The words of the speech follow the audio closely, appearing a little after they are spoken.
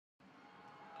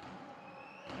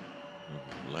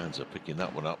Lanza picking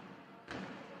that one up.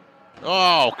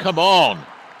 Oh, come on!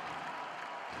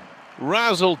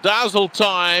 Razzle-dazzle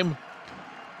time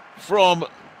from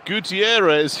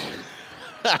Gutierrez.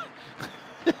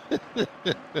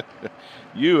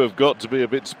 You have got to be a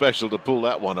bit special to pull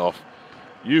that one off.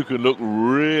 You can look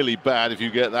really bad if you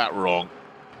get that wrong.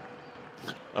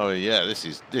 Oh yeah, this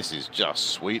is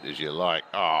just sweet as you like.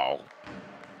 Oh,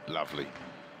 lovely,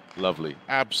 lovely,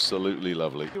 absolutely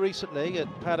lovely. Recently at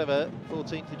Padova,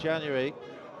 14th of January,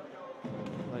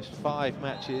 those 5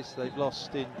 matches they've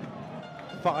lost in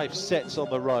 5 sets on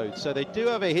the road. So they do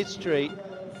have a history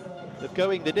of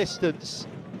going the distance.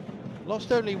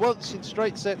 Lost only once in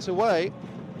straight sets away.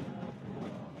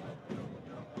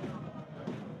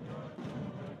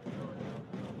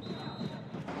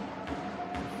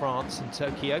 France and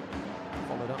Tokyo,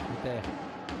 followed up with their,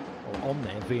 or on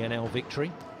their VNL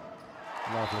victory.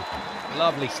 Lovely,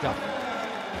 lovely stuff.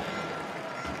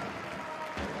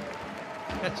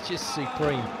 That's just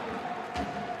supreme.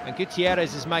 And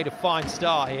Gutierrez has made a fine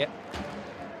start here.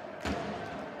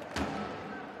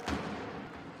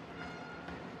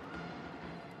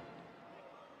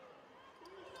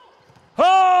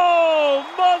 Oh,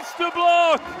 monster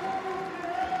block!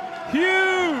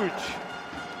 Huge!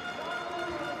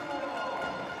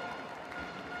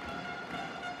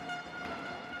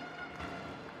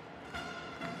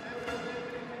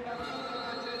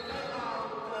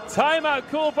 Timeout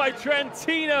called by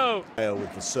Trentino.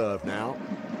 With the serve now.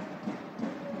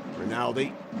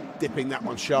 Rinaldi dipping that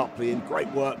one sharply in.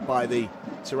 Great work by the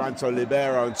Taranto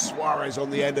libero, and Suarez on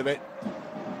the end of it.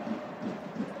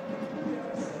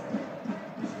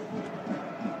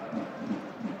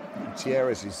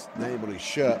 Gutierrez's name on his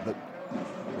shirt, but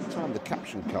by the time the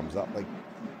caption comes up, they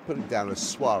put him down as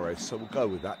Suarez, so we'll go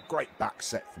with that. Great back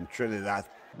set from Trinidad.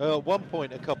 At one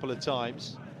point a couple of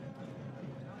times,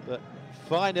 but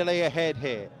finally ahead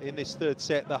here in this 3rd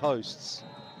set, the hosts.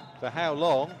 For how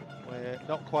long, we're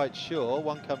not quite sure.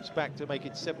 One comes back to make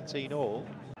it 17 all.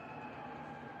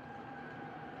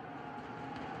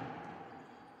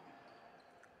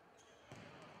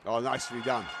 Oh, nicely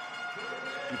done.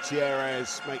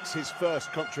 Gutierrez makes his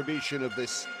first contribution of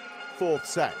this 4th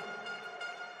set.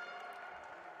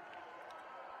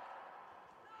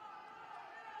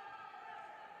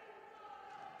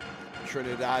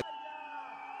 Trinidad.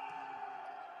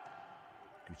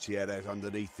 Gutierrez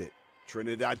underneath it.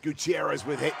 Trinidad, Gutierrez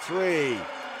with hit 3.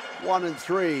 1 and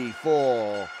 3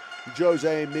 for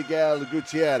Jose Miguel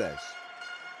Gutierrez.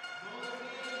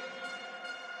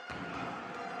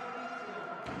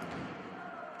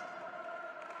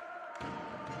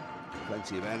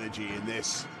 Plenty of energy in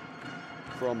this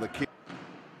from the kid.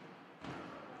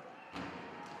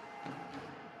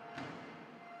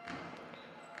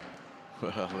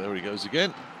 Well, there he goes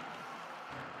again.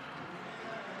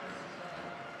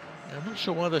 I'm not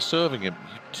sure why they're serving him.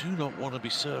 You do not want to be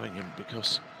serving him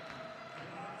because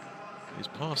his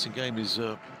passing game is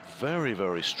very,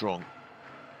 very strong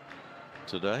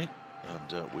today.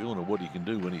 And we all know what he can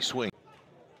do when he swings.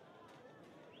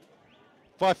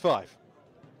 5-5.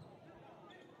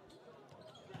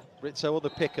 Rizzo on the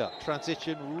pickup.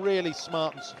 Transition really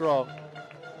smart and strong.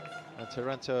 And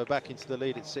Taranto are back into the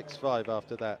lead at 6-5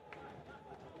 after that.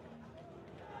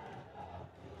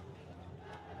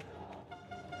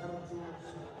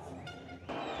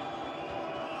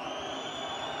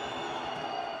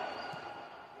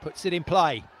 Puts it in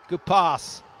play. Good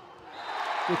pass.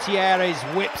 Gutierrez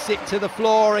whips it to the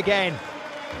floor again.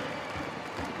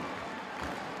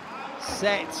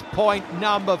 Set point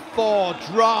number 4.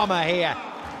 Drama here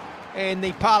in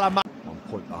the Pallavolo. 1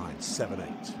 point behind,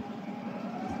 7-8.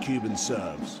 The Cuban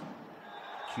serves.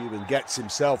 Cuban gets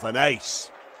himself an ace.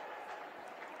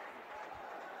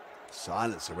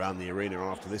 Silence around the arena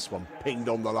after this one pinged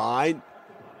on the line.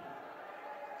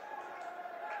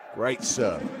 Great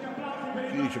serve.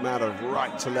 Huge amount of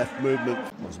right to left movement.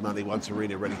 Osmani wants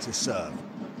arena ready to serve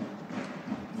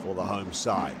for the home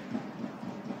side.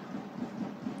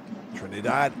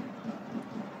 Trinidad.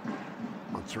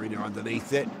 Monterino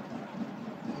underneath it.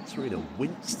 Monterino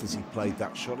winced as he played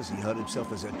that shot, as he hurt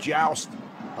himself as a joust.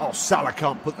 Oh, Salah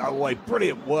can't put that away.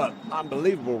 Brilliant work.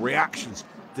 Unbelievable reactions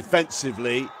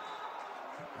defensively.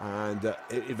 And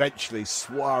eventually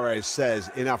Suarez says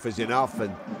enough is enough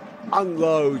and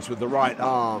unloads with the right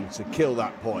arm to kill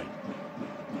that point.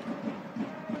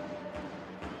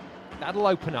 That'll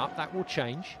open up, that will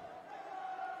change.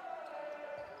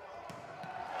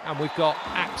 And we've got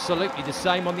absolutely the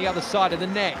same on the other side of the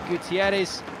net.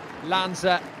 Gutierrez,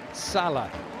 Lanza,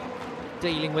 Salah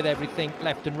dealing with everything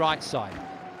left and right side.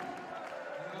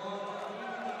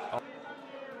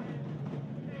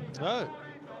 Oh,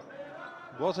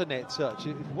 was a net touch.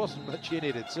 It wasn't much in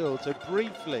it at all. So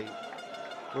briefly,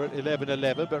 we're at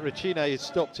 11-11, but Ricine is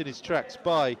stopped in his tracks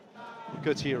by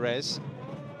Gutierrez,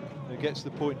 who gets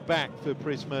the point back for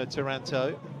Prisma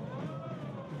Taranto.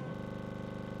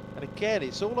 And again,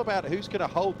 it's all about who's going to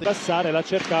hold the... Passare, l'ha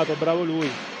cercato, bravo lui.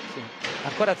 Sì.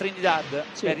 Ancora Trinidad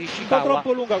Sì. per Un po' Ishikawa.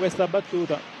 troppo lunga questa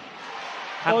battuta.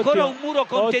 Ancora Ottimo, un muro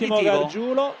ottimo contenitivo.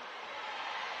 Gargiulo.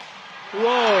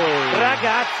 Wow.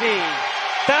 Ragazzi,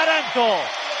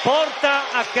 Taranto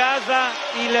porta a casa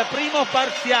il primo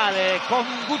parziale con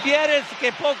Gutierrez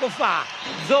che poco fa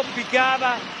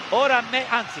zoppicava, ora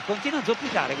anzi continua a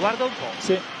zoppicare, guarda un po'.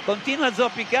 Sì. Continua a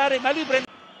zoppicare, ma lui prende...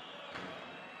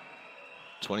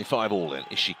 25 all in.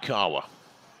 Ishikawa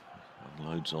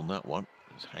unloads on that one.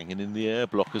 He's hanging in the air.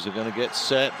 Blockers are going to get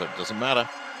set, but it doesn't matter.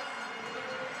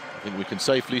 I think we can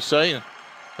safely say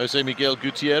Jose Miguel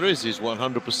Gutierrez is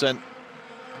 100%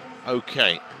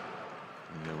 okay.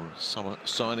 Summer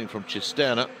signing from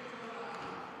Cisterna.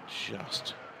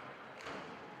 Just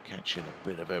catching a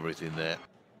bit of everything there.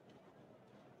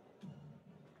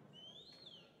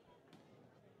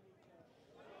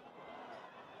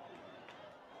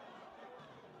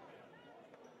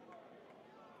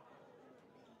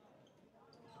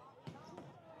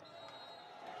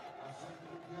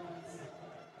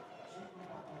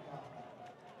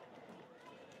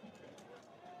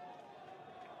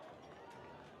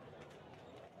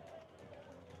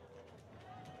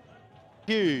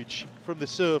 Huge from the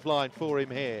serve line for him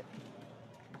here.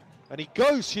 And he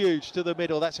goes huge to the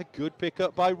middle. That's a good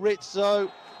pickup by Rizzo.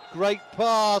 Great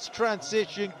pass,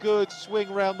 transition, good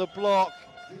swing round the block.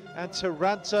 And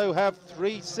Taranto have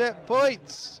 3 set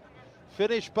points.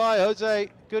 Finished by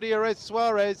Jose Gutierrez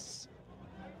Suarez.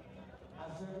 I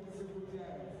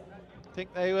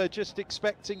think they were just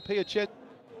expecting Piacente.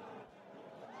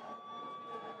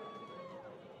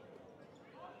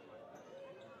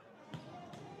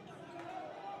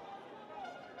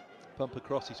 Pump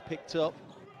across is picked up.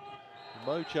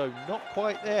 Mojo not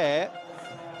quite there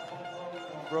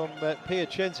from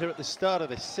Piacente at the start of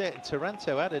the set. And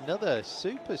Taranto had another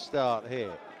super start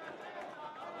here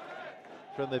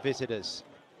from the visitors.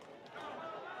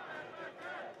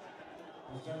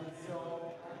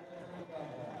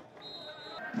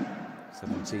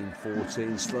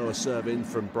 (17-14), slower serve in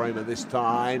from Bremer this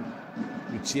time.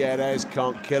 Gutierrez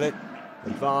can't kill it.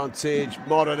 Advantage,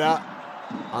 Modena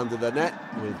under the net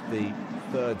with the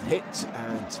third hit,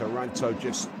 and Taranto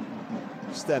just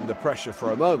stemmed the pressure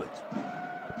for a moment.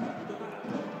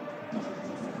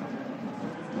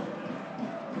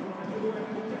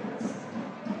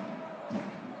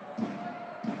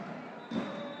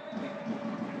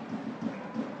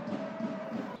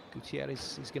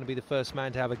 Gutierrez is going to be the first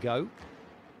man to have a go.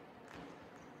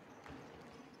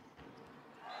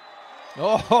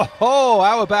 Oh,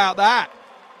 how about that?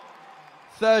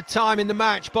 Third time in the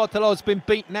match, Bottolo's been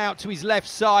beaten out to his left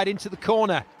side into the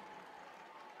corner.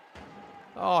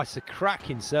 Oh, it's a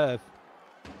cracking serve.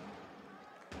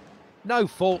 No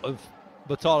fault of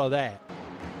Bottolo there.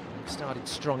 Started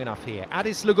strong enough here.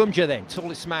 Adis Lugumja then,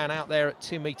 tallest man out there at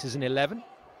 2 meters and 11.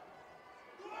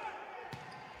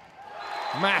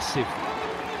 Massive.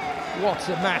 What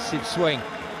a massive swing.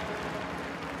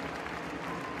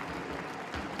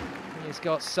 He's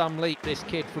got some leap, this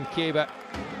kid from Cuba.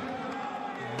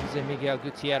 Jose Miguel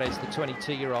Gutierrez, the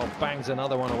 22-year-old, bangs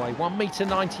another one away. 1.94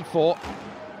 meters.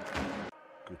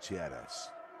 Gutierrez,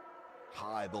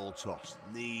 high ball toss,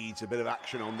 needs a bit of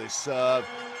action on this serve,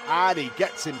 and he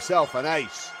gets himself an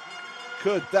ace.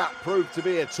 Could that prove to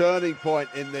be a turning point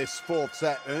in this fourth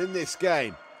set and in this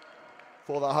game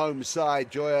for the home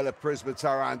side, Gioia Prisma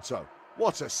Taranto?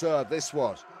 What a serve this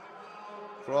was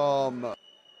from...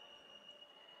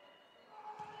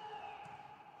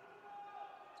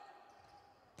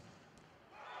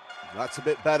 That's a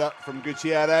bit better from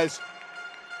Gutierrez.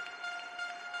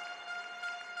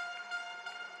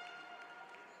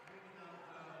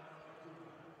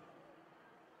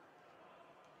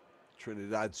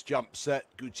 Trinidad's jump set,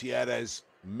 Gutierrez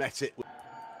met it with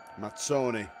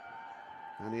Mazzoni.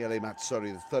 Daniele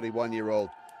Mazzoni, the 31-year-old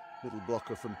middle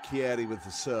blocker from Chieri with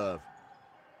the serve.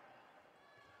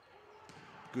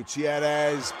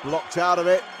 Gutierrez blocked out of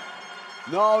it.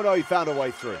 No, he found a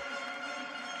way through.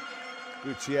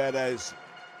 Gutierrez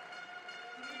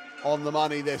on the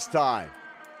money this time.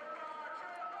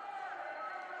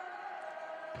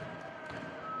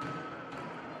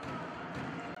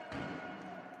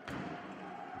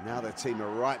 Now the team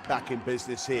are right back in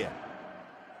business here.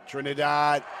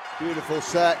 Trinidad, beautiful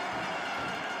set.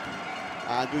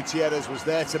 And Gutierrez was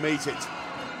there to meet it.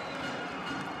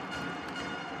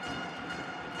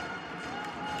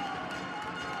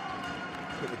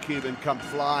 Look at the Cuban come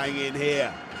flying in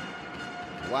here.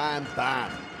 Wham,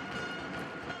 bam.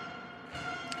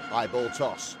 High ball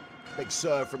toss. Big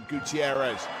serve from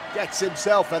Gutierrez. Gets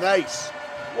himself an ace.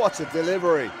 What a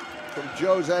delivery from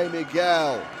Jose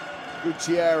Miguel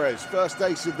Gutierrez. First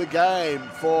ace of the game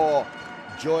for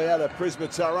Gioia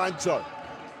Prisma Taranto.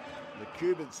 The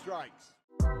Cuban strikes.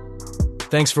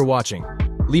 Thanks for watching.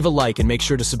 Leave a like and make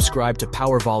sure to subscribe to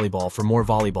Power Volleyball for more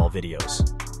volleyball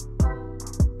videos.